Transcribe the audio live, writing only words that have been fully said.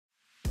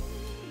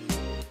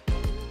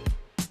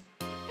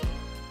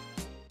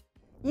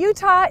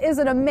Utah is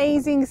an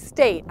amazing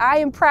state. I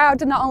am proud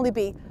to not only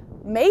be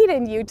made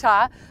in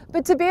Utah,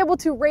 but to be able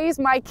to raise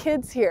my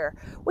kids here.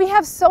 We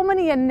have so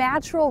many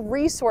natural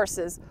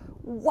resources,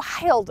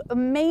 wild,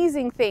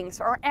 amazing things,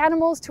 from our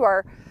animals to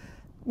our,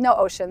 no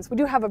oceans. We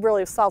do have a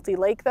really salty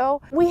lake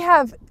though. We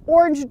have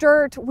orange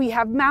dirt, we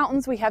have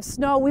mountains, we have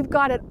snow, we've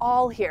got it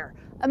all here.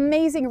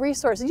 Amazing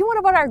resources. You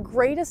know what our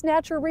greatest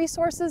natural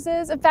resources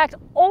is? In fact,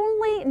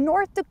 only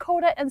North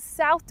Dakota and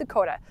South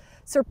Dakota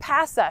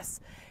surpass us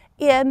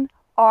in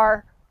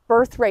our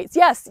birth rates.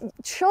 Yes,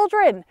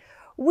 children,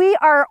 we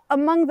are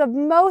among the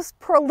most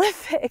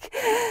prolific.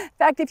 In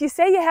fact, if you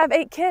say you have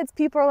 8 kids,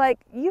 people are like,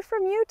 you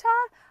from Utah?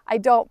 I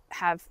don't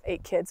have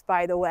 8 kids,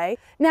 by the way.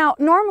 Now,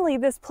 normally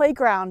this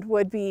playground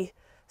would be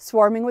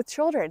swarming with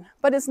children,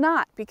 but it's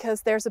not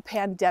because there's a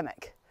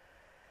pandemic.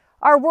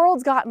 Our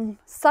world's gotten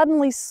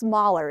suddenly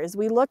smaller as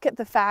we look at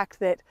the fact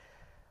that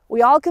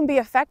we all can be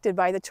affected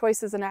by the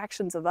choices and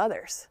actions of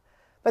others.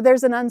 But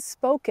there's an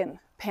unspoken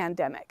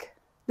pandemic.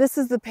 This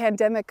is the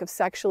pandemic of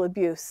sexual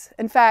abuse.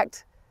 In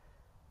fact,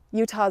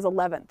 Utah's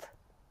 11th.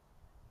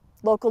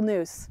 Local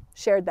news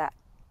shared that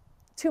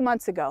 2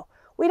 months ago.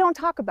 We don't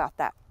talk about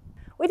that.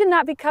 We did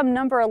not become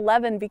number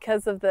 11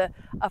 because of the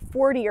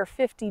 40 or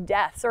 50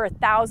 deaths or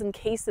 1,000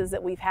 cases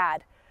that we've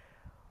had.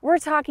 We're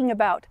talking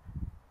about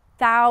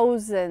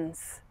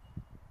thousands.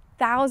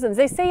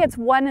 They say it's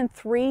 1 in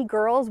 3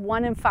 girls,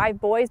 1 in 5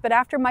 boys, but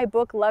after my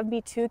book Love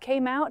Me Too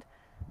came out,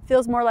 it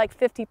feels more like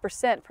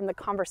 50% from the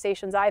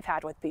conversations I've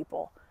had with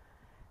people.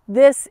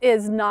 This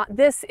is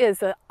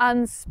an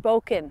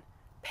unspoken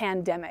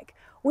pandemic.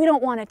 We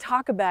don't want to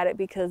talk about it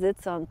because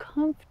it's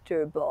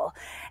uncomfortable.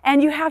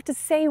 And you have to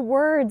say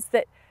words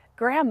that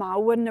Grandma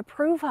wouldn't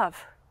approve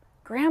of.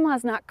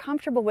 Grandma's not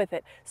comfortable with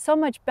it. So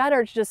much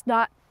better to just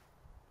not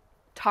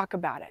talk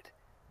about it.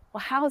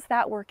 Well, how's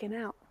that working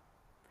out?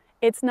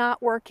 It's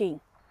not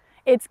working.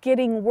 It's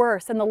getting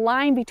worse. And the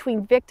line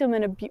between victim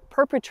and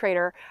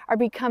perpetrator are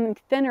becoming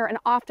thinner and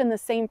often the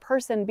same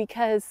person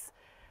because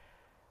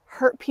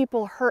hurt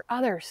people hurt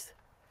others.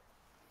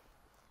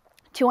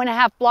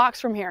 2.5 blocks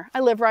from here, I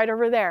live right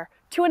over there.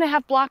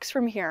 2.5 blocks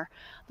from here,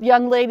 the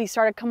young lady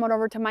started coming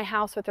over to my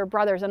house with her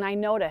brothers, and I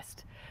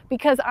noticed.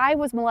 Because I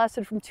was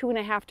molested from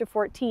 2.5 to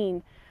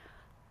 14,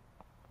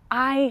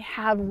 I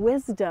have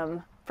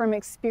wisdom from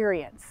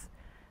experience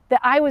that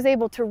I was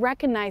able to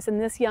recognize in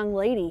this young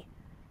lady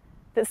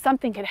that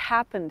something had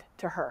happened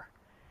to her.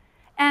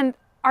 And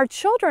our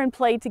children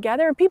played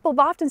together, and people have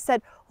often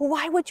said, well,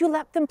 why would you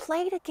let them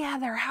play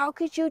together? How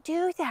could you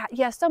do that?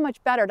 Yes, so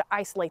much better to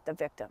isolate the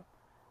victim,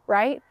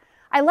 right?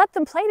 I let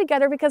them play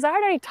together because I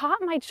already taught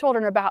my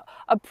children about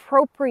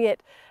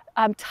appropriate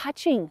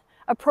touching,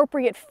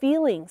 appropriate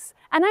feelings.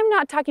 And I'm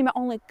not talking about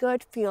only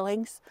good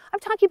feelings. I'm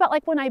talking about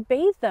like when I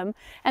bathed them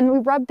and we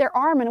rubbed their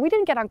arm, and we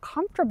didn't get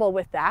uncomfortable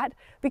with that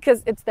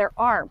because it's their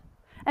arm.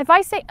 And if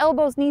I say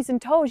elbows, knees, and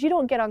toes, you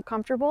don't get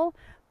uncomfortable.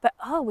 But,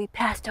 oh, we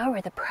passed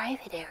over the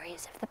private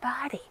areas of the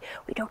body.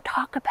 We don't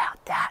talk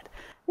about that.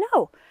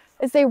 No.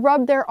 As they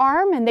rubbed their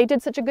arm and they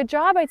did such a good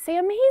job, I'd say,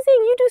 amazing,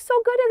 you do so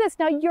good at this.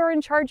 Now you're in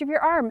charge of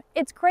your arm.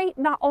 It's great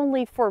not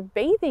only for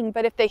bathing,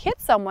 but if they hit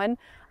someone,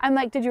 I'm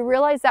like, did you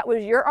realize that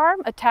was your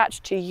arm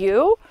attached to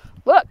you?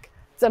 Look,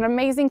 it's an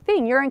amazing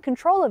thing. You're in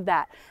control of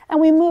that.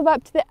 And we move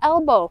up to the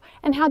elbow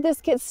and how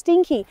this gets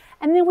stinky.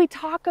 And then we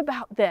talk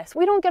about this.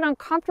 We don't get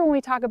uncomfortable when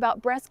we talk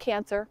about breast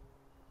cancer.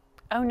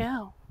 Oh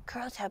no.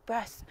 Girls have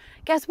breasts.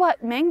 Guess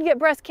what? Men get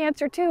breast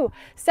cancer too.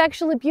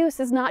 Sexual abuse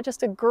is not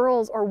just a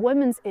girls' or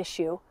women's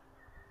issue.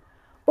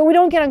 But we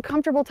don't get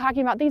uncomfortable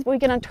talking about these, but we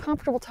get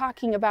uncomfortable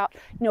talking about,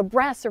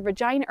 breasts or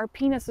vagina or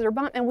penises or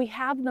bump, and we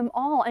have them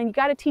all. And you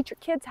got to teach your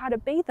kids how to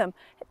bathe them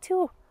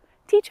too.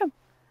 Teach them.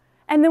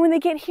 And then when they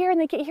get here,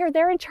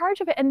 they're in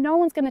charge of it, and no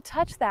one's going to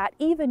touch that,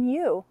 even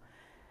you.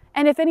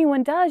 And if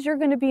anyone does, you're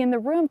going to be in the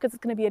room because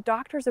it's going to be a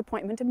doctor's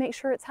appointment to make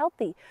sure it's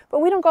healthy. But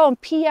we don't go and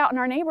pee out in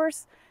our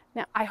neighbors.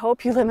 Now, I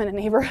hope you live in a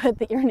neighborhood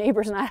that your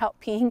neighbor's not out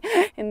peeing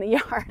in the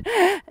yard,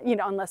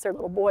 unless they're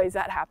little boys,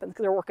 that happens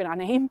because they're working on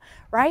aim,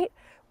 right?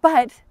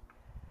 But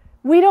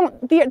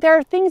there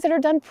are things that are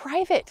done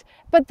private,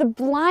 but the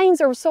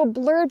lines are so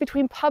blurred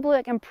between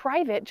public and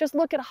private. Just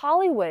look at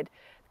Hollywood,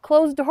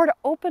 closed door to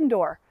open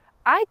door.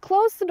 I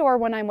close the door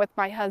when I'm with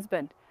my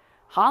husband.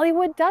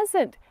 Hollywood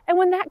doesn't. And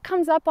when that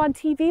comes up on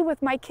TV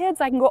with my kids,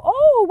 I can go,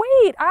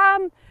 oh, wait,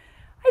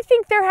 I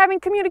think they're having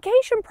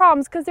communication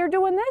problems because they're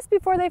doing this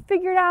before they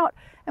figured out.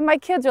 And my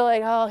kids are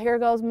like, oh, here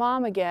goes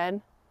mom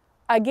again.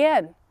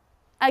 Again,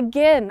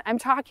 I'm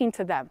talking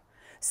to them.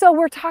 So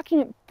we're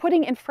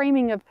putting in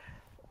framing of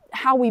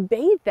how we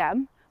bathe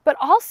them, but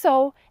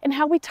also in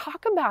how we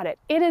talk about it.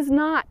 It is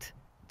not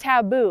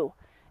taboo.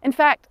 In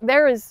fact,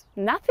 there is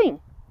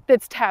nothing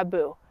that's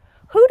taboo.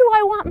 Who do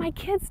I want my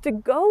kids to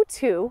go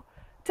to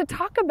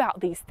talk about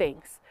these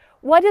things?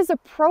 What is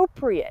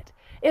appropriate?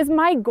 Is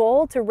my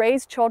goal to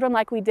raise children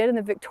like we did in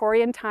the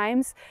Victorian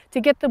times, to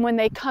get them when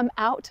they come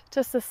out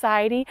to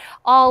society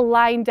all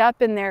lined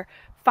up in their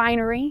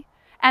finery,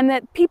 and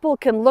that people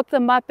can look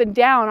them up and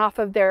down off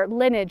of their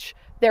lineage,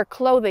 their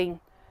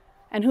clothing,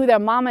 and who their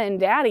mama and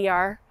daddy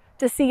are,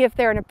 to see if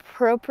they're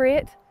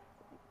inappropriate.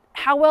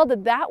 How well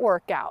did that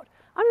work out?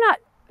 I'm not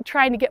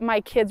trying to get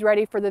my kids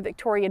ready for the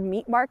Victorian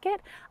meat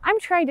market. I'm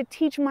trying to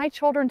teach my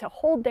children to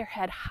hold their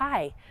head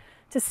high,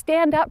 to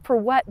stand up for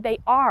what they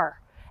are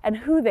and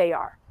who they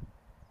are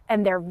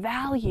and their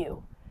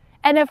value.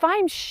 And if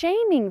I'm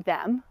shaming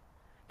them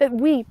that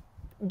we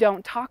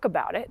don't talk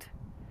about it,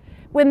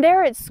 when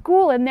they're at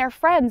school and their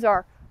friends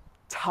are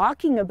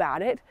talking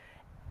about it,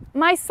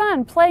 my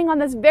son playing on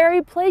this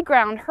very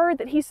playground heard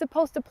that he's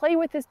supposed to play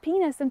with his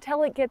penis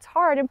until it gets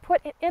hard and put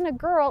it in a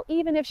girl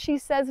even if she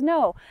says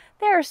no.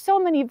 There are so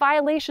many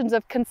violations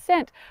of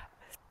consent.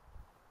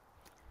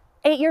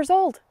 8 years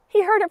old.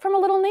 He heard it from a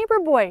little neighbor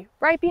boy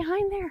right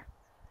behind there.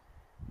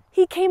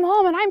 He came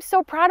home and I'm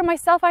so proud of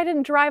myself I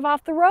didn't drive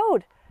off the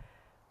road.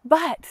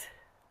 But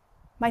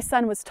my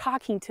son was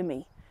talking to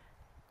me.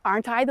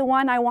 Aren't I the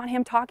one I want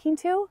him talking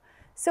to?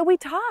 So we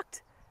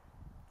talked.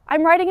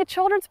 I'm writing a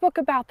children's book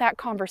about that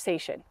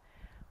conversation.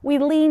 We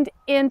leaned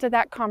into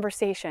that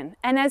conversation.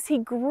 And as he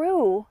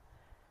grew,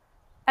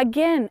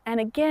 again and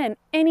again,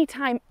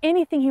 anytime,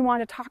 anything he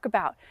wanted to talk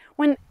about.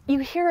 When you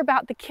hear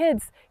about the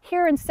kids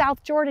here in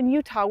South Jordan,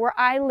 Utah, where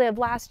I lived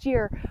last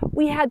year,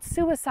 we had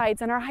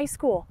suicides in our high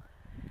school.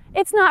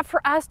 It's not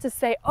for us to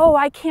say, oh,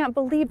 I can't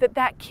believe that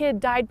that kid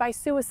died by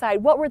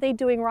suicide. What were they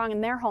doing wrong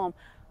in their home?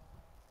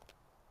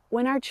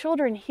 When our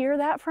children hear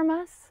that from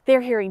us,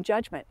 they're hearing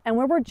judgment. And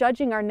when we're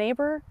judging our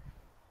neighbor,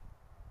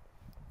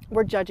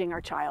 we're judging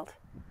our child.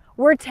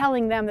 We're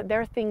telling them that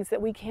there are things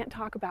that we can't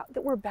talk about,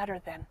 that we're better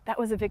than. That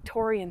was a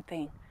Victorian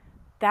thing.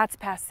 That's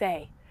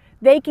passé.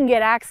 They can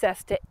get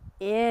access to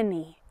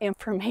any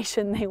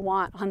information they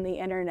want on the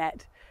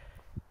internet.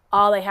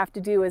 All they have to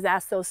do is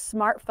ask those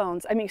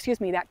smartphones,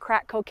 that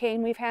crack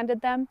cocaine we've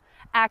handed them,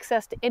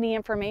 access to any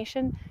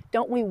information.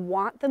 Don't we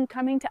want them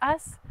coming to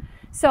us?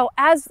 So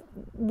as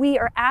we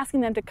are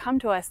asking them to come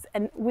to us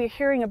and we're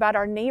hearing about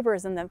our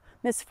neighbors and the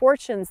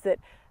misfortunes that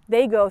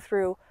they go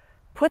through,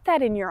 put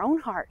that in your own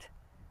heart.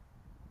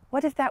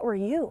 What if that were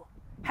you?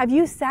 Have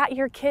you sat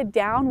your kid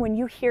down when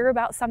you hear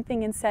about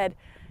something and said,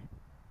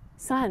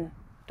 son,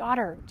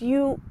 daughter, do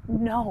you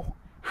know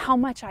how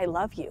much I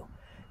love you?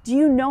 Do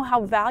you know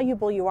how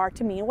valuable you are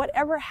to me? And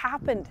whatever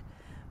happened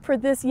for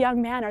this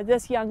young man or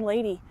this young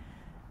lady,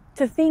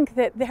 to think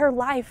that their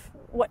life,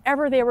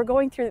 whatever they were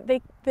going through,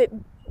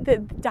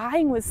 that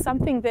dying was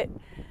something that,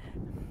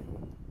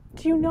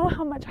 do you know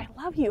how much I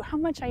love you? How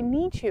much I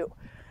need you?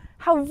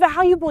 How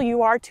valuable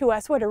you are to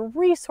us, what a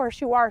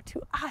resource you are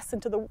to us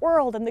and to the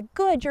world and the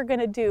good you're going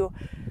to do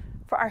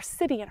for our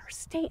city and our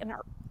state and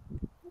our...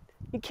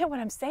 You get what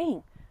I'm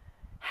saying?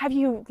 Have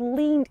you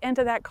leaned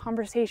into that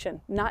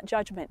conversation? Not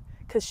judgment,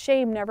 because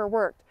shame never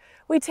worked.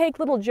 We take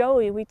little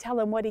Joey, we tell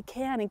him what he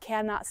can and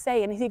cannot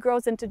say. And as he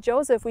grows into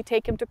Joseph, we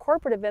take him to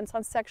corporate events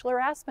on sexual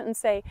harassment and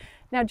say,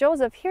 now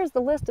Joseph, here's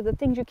the list of the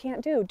things you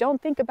can't do.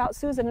 Don't think about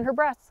Susan and her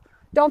breasts.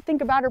 Don't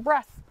think about her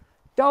breasts.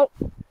 Don't...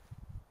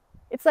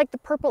 It's like the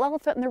purple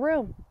elephant in the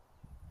room.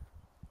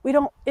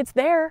 It's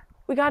there.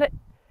 We got it.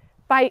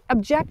 By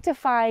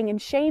objectifying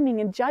and shaming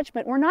and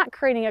judgment, we're not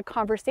creating a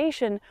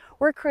conversation.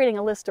 We're creating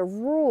a list of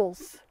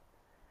rules.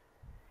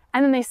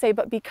 And then they say,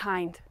 but be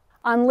kind.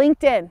 On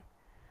LinkedIn,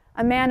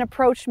 a man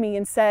approached me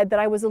and said that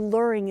I was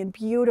alluring and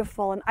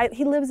beautiful. And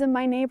he lives in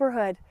my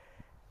neighborhood.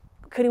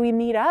 Could we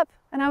meet up?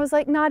 And I was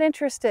like, not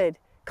interested.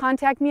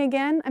 Contact me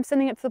again. I'm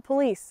sending it to the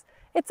police.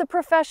 It's a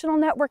professional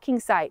networking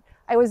site.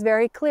 I was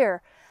very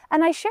clear.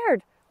 And I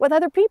shared with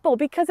other people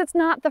because it's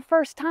not the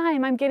first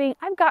time I've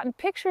gotten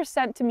pictures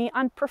sent to me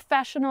on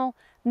professional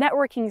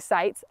networking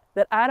sites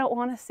that I don't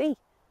want to see,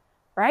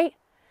 right?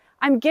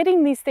 I'm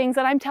getting these things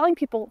that I'm telling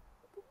people,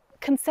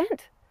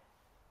 consent,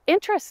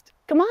 interest,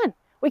 come on.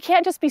 We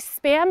can't just be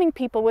spamming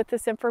people with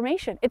this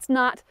information. It's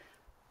not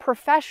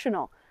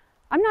professional.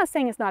 I'm not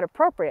saying it's not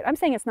appropriate. I'm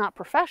saying it's not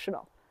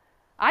professional.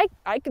 I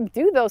can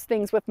do those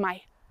things with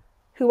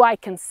who I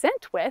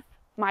consent with,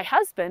 my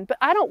husband, but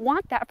I don't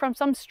want that from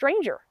some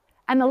stranger.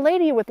 And the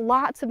lady with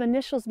lots of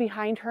initials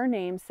behind her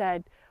name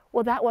said,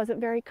 well, that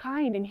wasn't very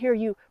kind. And here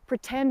you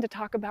pretend to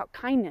talk about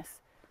kindness.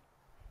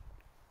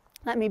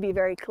 Let me be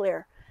very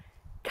clear.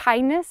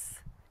 Kindness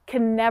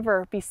can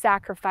never be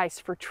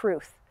sacrificed for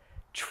truth.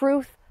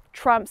 Truth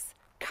trumps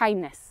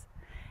kindness.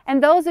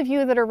 And those of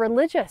you that are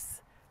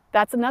religious,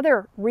 that's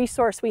another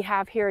resource we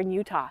have here in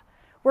Utah.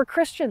 We're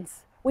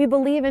Christians. We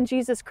believe in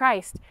Jesus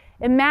Christ.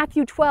 In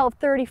Matthew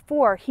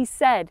 12:34, he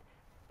said,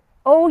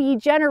 O ye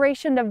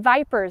generation of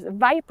vipers,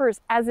 vipers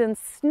as in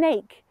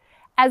snake,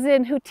 as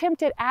in who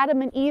tempted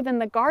Adam and Eve in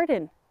the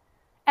garden,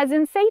 as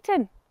in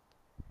Satan.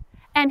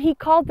 And he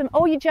called them,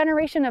 O ye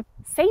generation of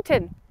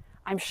Satan.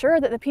 I'm sure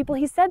that the people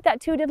he said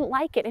that to didn't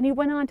like it. And he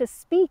went on to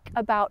speak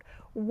about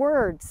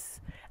words,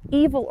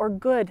 evil or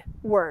good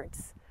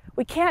words.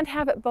 We can't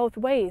have it both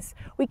ways.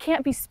 We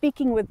can't be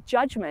speaking with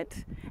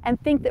judgment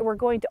and think that we're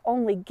going to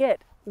only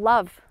get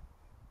love,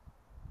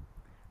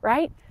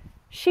 right?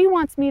 She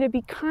wants me to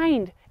be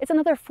kind. It's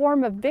another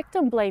form of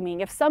victim blaming.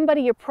 If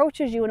somebody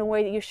approaches you in a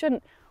way that you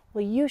shouldn't,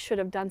 well, you should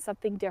have done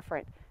something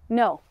different.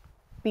 No,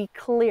 be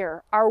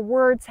clear. Our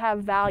words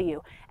have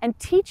value. And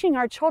teaching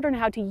our children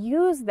how to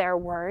use their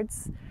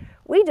words,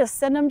 we just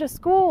send them to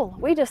school.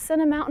 We just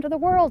send them out into the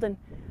world and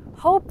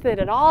hope that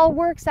it all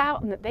works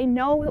out and that they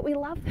know that we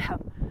love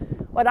them.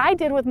 What I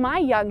did with my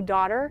young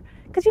daughter,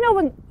 because you know,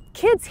 when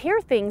kids hear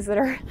things that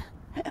are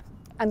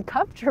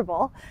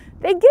uncomfortable,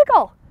 they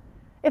giggle.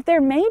 If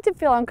they're made to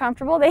feel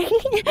uncomfortable, they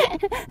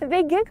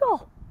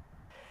giggle.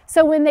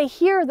 So when they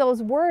hear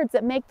those words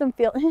that make them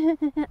feel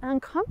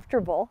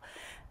uncomfortable,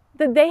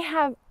 that they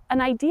have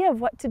an idea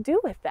of what to do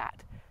with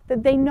that,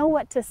 that they know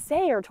what to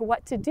say or to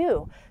what to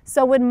do.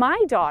 So when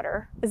my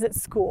daughter is at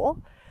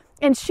school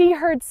and she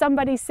heard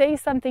somebody say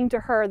something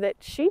to her that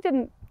she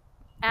didn't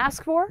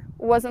ask for,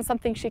 wasn't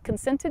something she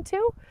consented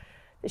to,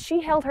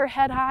 she held her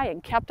head high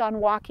and kept on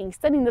walking,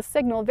 sending the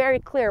signal very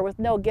clear with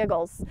no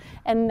giggles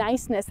and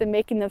niceness and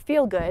making them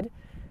feel good,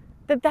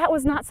 that that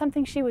was not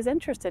something she was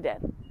interested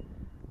in.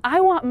 I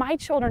want my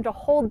children to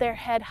hold their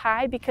head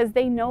high because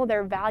they know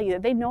their value,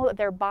 they know that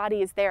their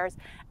body is theirs,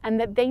 and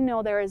that they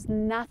know there is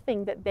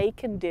nothing that they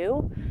can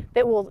do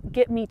that will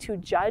get me to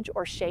judge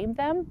or shame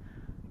them.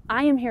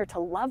 I am here to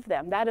love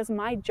them. That is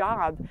my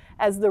job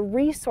as the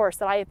resource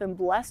that I have been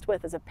blessed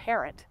with as a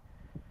parent,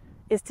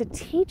 is to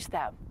teach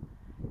them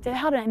to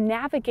how to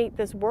navigate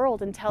this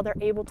world until they're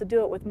able to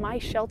do it with my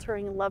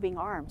sheltering and loving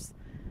arms.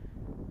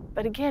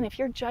 But again, if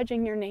you're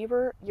judging your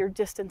neighbor, you're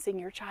distancing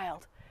your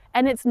child.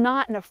 And it's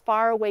not in a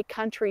faraway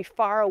country,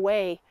 far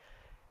away,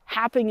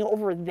 happening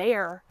over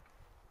there.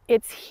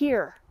 It's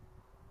here.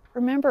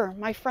 Remember,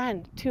 my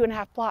friend,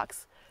 2.5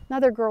 blocks,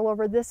 another girl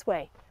over this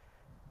way,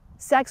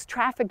 sex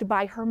trafficked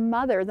by her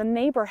mother. The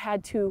neighbor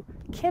had to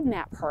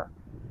kidnap her.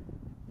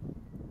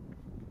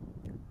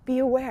 Be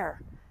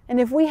aware.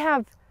 And if we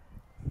have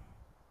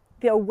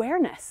the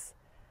awareness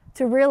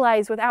to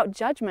realize without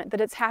judgment that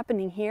it's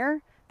happening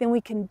here, then we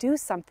can do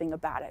something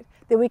about it,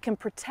 that we can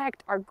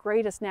protect our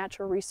greatest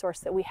natural resource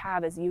that we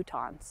have as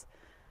Utahns,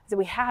 that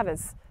we have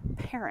as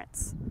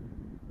parents.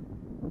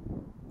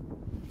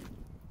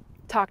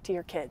 Talk to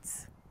your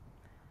kids.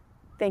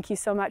 Thank you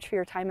so much for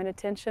your time and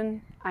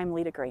attention. I'm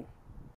Leta Greene.